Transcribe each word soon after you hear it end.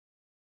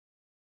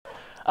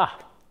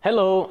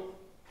Hello,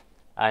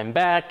 I'm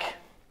back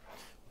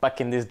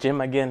in this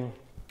gym again.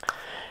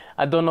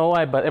 I don't know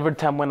why, but every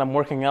time when I'm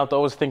working out, I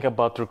always think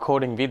about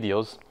recording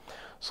videos.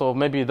 So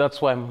maybe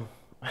that's why I'm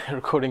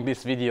recording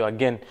this video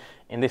again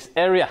in this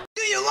area.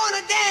 Do you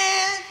wanna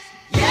dance?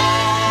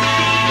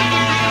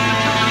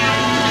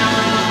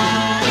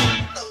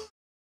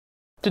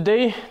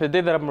 Today, the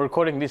day that I'm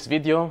recording this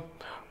video,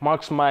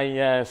 marks my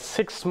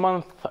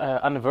 6-month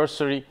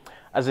anniversary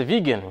as a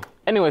vegan.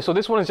 Anyway, so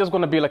this one is just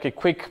gonna be like a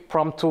quick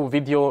impromptu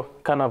video,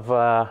 kind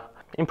of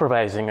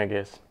improvising, I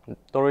guess.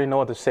 Don't really know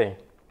what to say.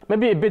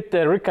 Maybe a bit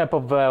recap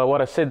of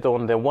what I said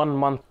on the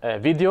 1-month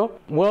video.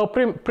 Well,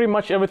 pretty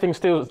much everything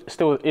still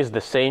is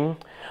the same.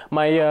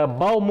 My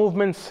bowel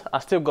movements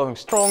are still going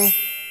strong.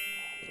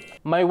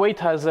 My weight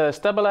has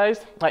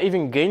stabilized. I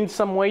even gained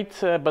some weight,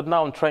 but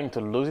now I'm trying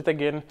to lose it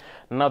again,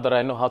 now that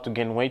I know how to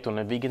gain weight on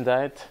a vegan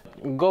diet.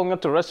 Going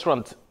out to a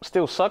restaurant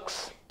still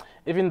sucks,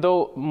 even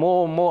though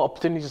more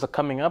opportunities are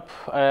coming up.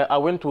 I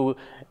went to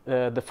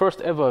the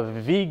first ever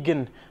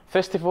vegan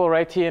festival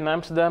right here in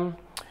Amsterdam.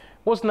 It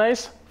was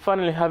nice,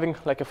 finally having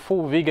like a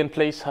full vegan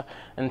place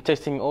and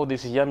tasting all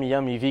these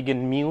yummy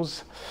vegan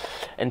meals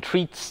and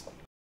treats.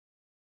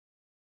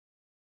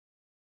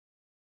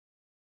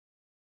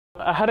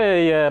 I had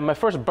my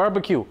first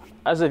barbecue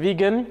as a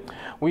vegan.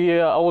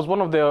 I was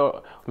one of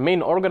the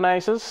main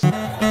organizers.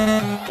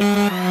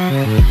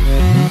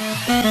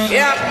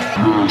 Yeah.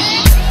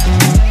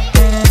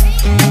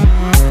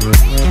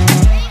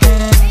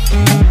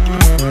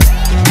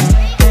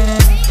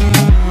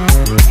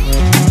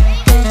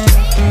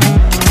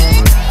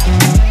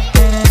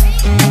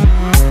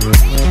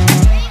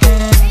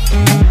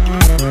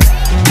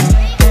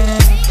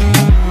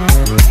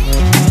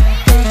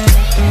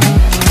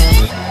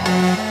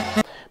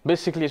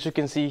 Basically, as you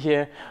can see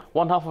here,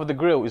 one half of the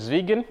grill is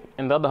vegan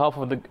and the other half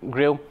of the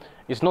grill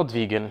is not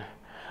vegan.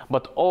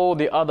 But all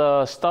the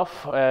other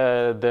stuff,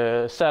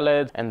 the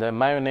salad and the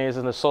mayonnaise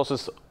and the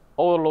sauces,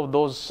 all of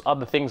those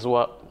other things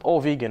were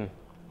all vegan.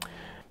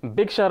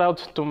 Big shout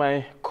out to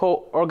my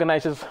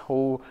co-organizers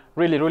who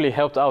really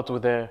helped out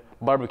with the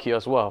barbecue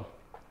as well.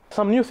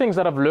 Some new things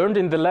that I've learned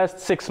in the last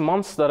 6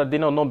 months that I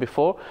did not know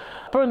before.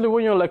 Apparently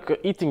when you're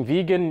like eating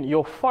vegan,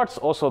 your farts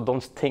also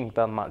don't stink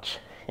that much.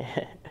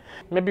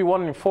 Maybe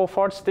 1 in 4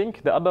 farts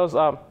stink, the others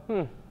are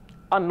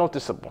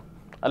unnoticeable.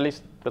 At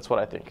least that's what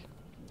I think.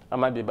 I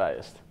might be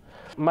biased.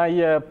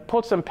 My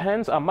pots and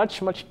pans are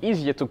much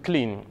easier to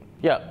clean.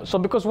 Yeah, so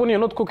because when you're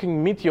not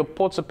cooking meat, your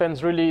pots and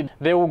pans really,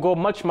 they will go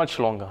much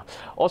longer.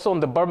 Also on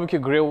the barbecue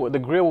grill, the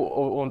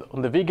grill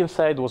on the vegan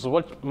side was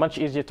much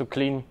easier to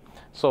clean.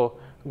 So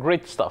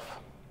great stuff.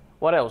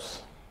 What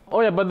else? Oh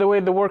yeah, by the way,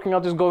 the working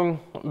out is going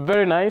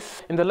very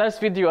nice. In the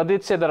last video, I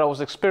did say that I was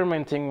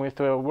experimenting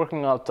with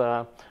working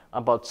out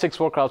about 6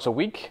 workouts a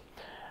week,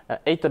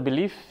 8 I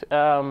believe.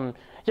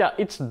 Yeah,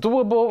 it's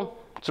doable.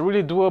 It's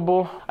really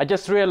doable. I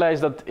just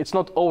realized that it's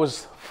not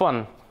always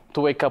fun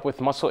to wake up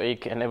with muscle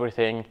ache and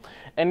everything,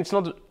 and it's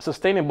not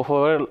sustainable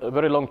for a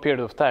very long period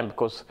of time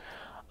because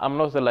I'm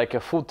not like a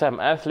full-time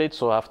athlete,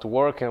 so I have to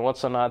work and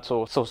what's not.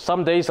 So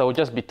some days I will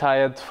just be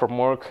tired from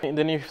work, and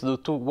then if you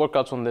do 2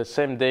 workouts on the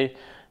same day,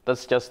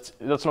 that's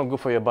not good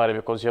for your body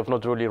because you have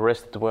not really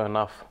rested well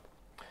enough.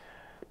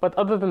 But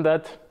other than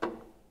that,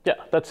 yeah,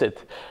 that's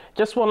it.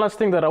 Just one last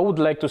thing that I would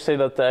like to say,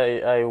 that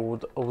I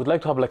would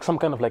like to have like some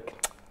kind of like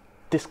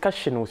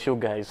discussion with you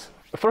guys.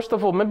 First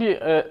of all, maybe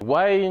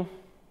why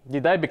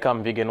did I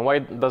become vegan? Why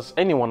does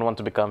anyone want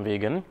to become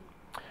vegan?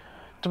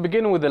 To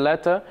begin with the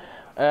latter,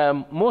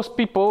 most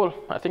people,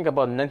 I think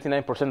about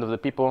 99% of the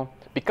people,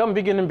 become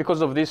vegan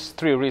because of these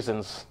 3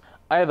 reasons.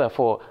 Either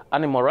for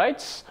animal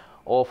rights,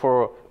 or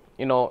for,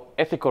 you know,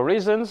 ethical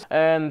reasons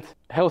and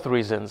health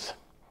reasons.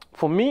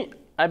 For me,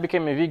 I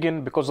became a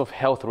vegan because of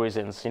health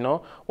reasons, you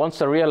know.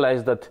 Once I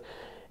realized that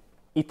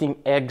eating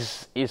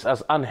eggs is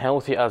as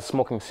unhealthy as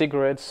smoking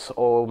cigarettes,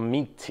 or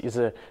meat is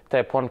a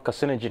type 1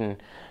 carcinogen,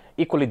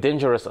 equally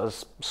dangerous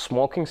as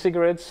smoking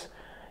cigarettes,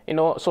 you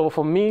know. So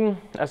for me,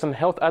 as a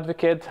health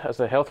advocate,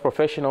 as a health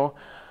professional,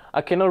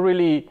 I cannot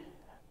really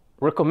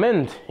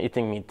recommend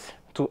eating meat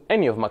to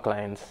any of my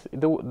clients.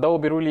 That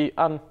would be really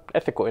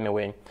unethical in a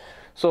way.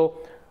 So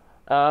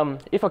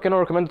if I cannot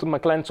recommend it to my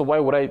clients, so why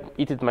would I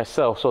eat it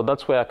myself? So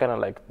that's where I kind of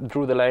like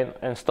drew the line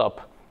and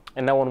stopped.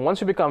 And now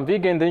once you become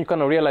vegan, then you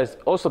kind of realize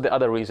also the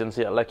other reasons.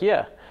 Yeah, like,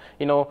 yeah,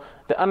 you know,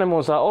 the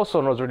animals are also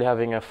not really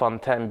having a fun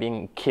time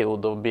being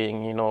killed or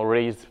being, you know,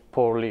 raised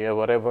poorly or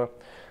whatever.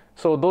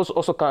 So those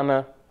also kind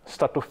of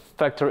start to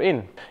factor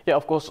in. Yeah,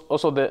 of course,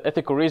 also the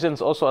ethical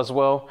reasons also as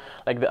well,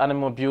 like the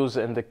animal abuse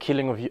and the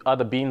killing of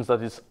other beings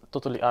that is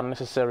totally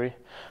unnecessary.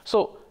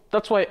 So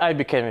that's why I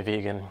became a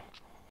vegan.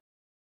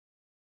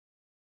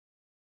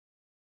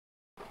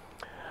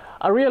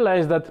 I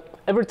realized that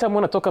every time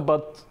when I talk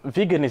about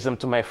veganism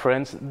to my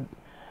friends,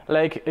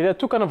 like, there are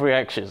 2 kind of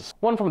reactions.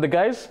 One from the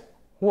guys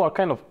who are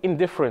kind of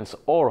indifferent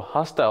or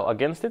hostile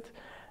against it,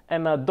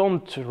 and I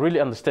don't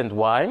really understand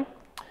why.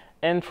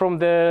 And from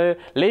the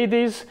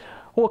ladies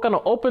who are kind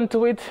of open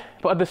to it,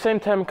 but at the same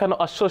time kind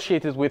of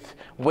associated with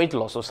weight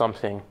loss or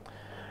something.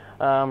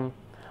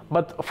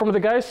 But from the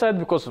guy's side,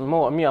 because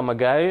me, I'm a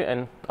guy,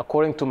 and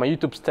according to my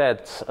YouTube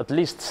stats, at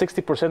least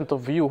 60%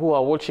 of you who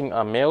are watching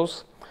are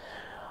males.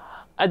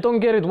 I don't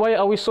get it. Why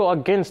are we so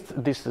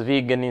against this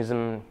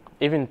veganism?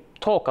 Even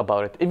talk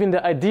about it. Even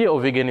the idea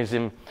of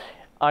veganism,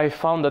 I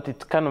found that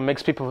it kind of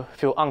makes people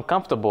feel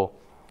uncomfortable.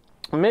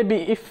 Maybe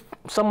if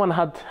someone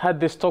had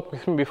this talk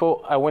with me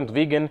before I went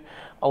vegan,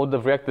 I would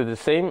have reacted the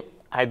same.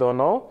 I don't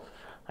know.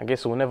 I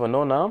guess we'll never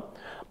know now.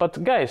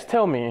 But guys,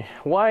 tell me,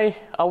 why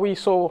are we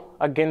so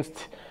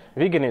against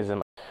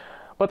veganism?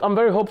 But I'm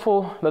very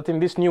hopeful that in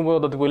this new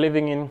world that we're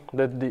living in,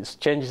 that these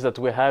changes that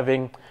we're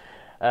having,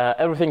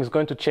 everything is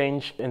going to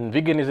change, and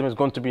veganism is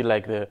going to be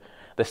like the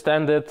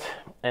standard,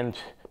 and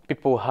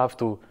people have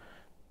to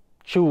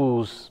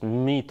choose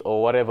meat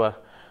or whatever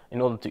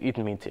in order to eat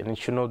meat, and it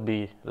should not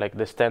be like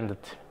the standard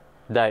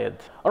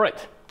diet. All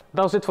right,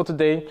 that was it for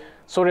today.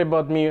 Sorry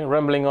about me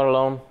rambling all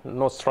alone,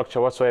 no structure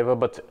whatsoever,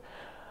 but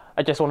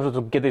I just wanted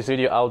to get this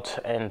video out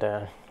and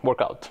work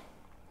out.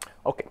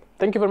 Okay,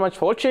 thank you very much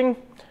for watching.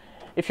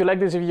 If you like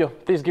this video,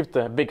 please give it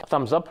a big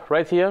thumbs up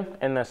right here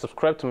and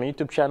subscribe to my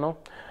YouTube channel.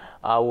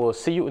 I will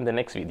see you in the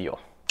next video.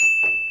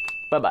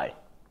 Bye bye.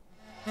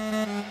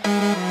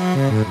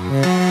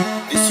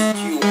 This is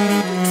you,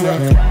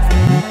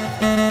 track.